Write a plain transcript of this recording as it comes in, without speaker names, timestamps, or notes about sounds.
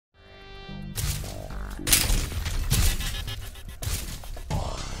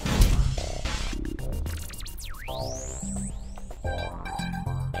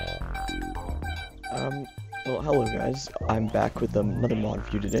Well, hello guys, I'm back with another mod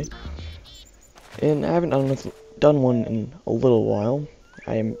review today, and I haven't done one in a little while.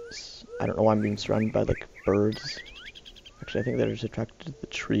 I don't know why I'm being surrounded by like birds. Actually, I think they're just attracted to the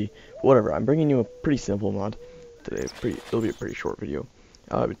tree. But whatever, I'm bringing you a pretty simple mod today. It'll be a pretty short video.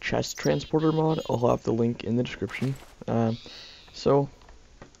 Chest transporter mod. I'll have the link in the description. So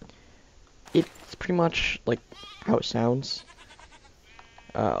it's pretty much like how it sounds.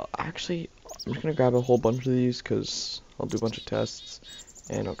 Actually, I'm just gonna grab a whole bunch of these because I'll do a bunch of tests,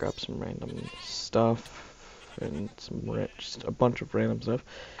 and I'll grab some random stuff and just a bunch of random stuff,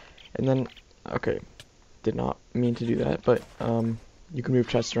 and then okay, did not mean to do that, but you can move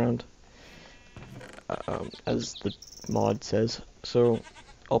chests around as the mod says. So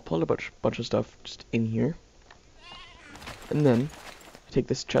I'll put a bunch of stuff just in here, and then take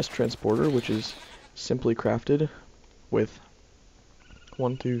this chest transporter, which is simply crafted with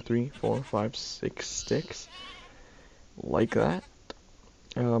 1, 2, 3, 4, 5, 6 sticks, like that,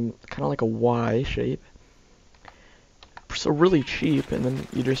 kind of like a Y shape, so really cheap, and then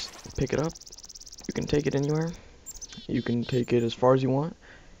you just pick it up. You can take it anywhere, you can take it as far as you want,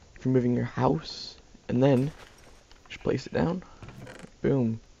 if you're moving your house, and then just place it down,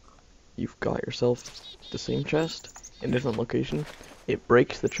 boom, you've got yourself the same chest in a different location. It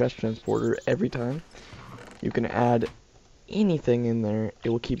breaks the chest transporter every time. You can add anything in there, it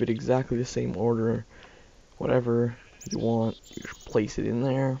will keep it exactly the same order. Whatever you want, you just place it in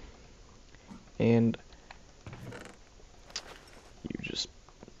there, and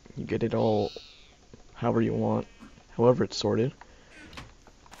you get it all however you want, however it's sorted.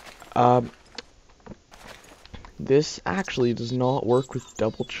 This actually does not work with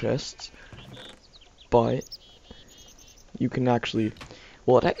double chests, but you can actually,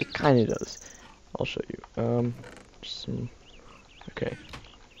 well, it kind of does. I'll show you. Okay,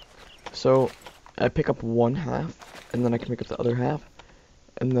 so I pick up one half, and then I can pick up the other half,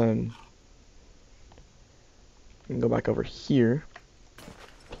 and then I can go back over here,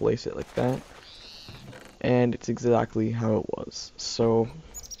 place it like that, and it's exactly how it was. So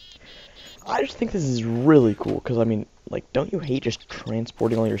I just think this is really cool, because I mean, like, don't you hate just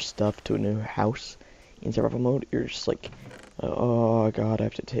transporting all your stuff to a new house in survival mode? You're just like, oh god, I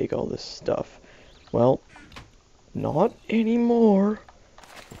have to take all this stuff. Well, not anymore.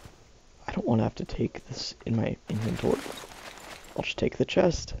 I don't want to have to take this in my inventory. I'll just take the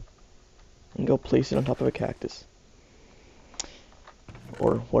chest and go place it on top of a cactus,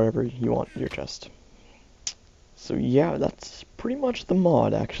 or wherever you want your chest. So yeah, that's pretty much the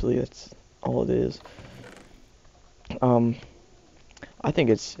mod, actually. That's all it is. I think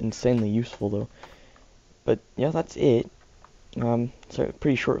it's insanely useful though. But yeah, that's it. So a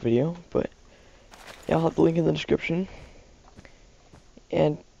pretty short video, but yeah, I'll have the link in the description.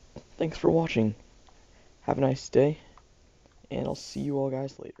 And thanks for watching. Have a nice day, and I'll see you all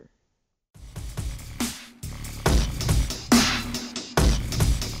guys later.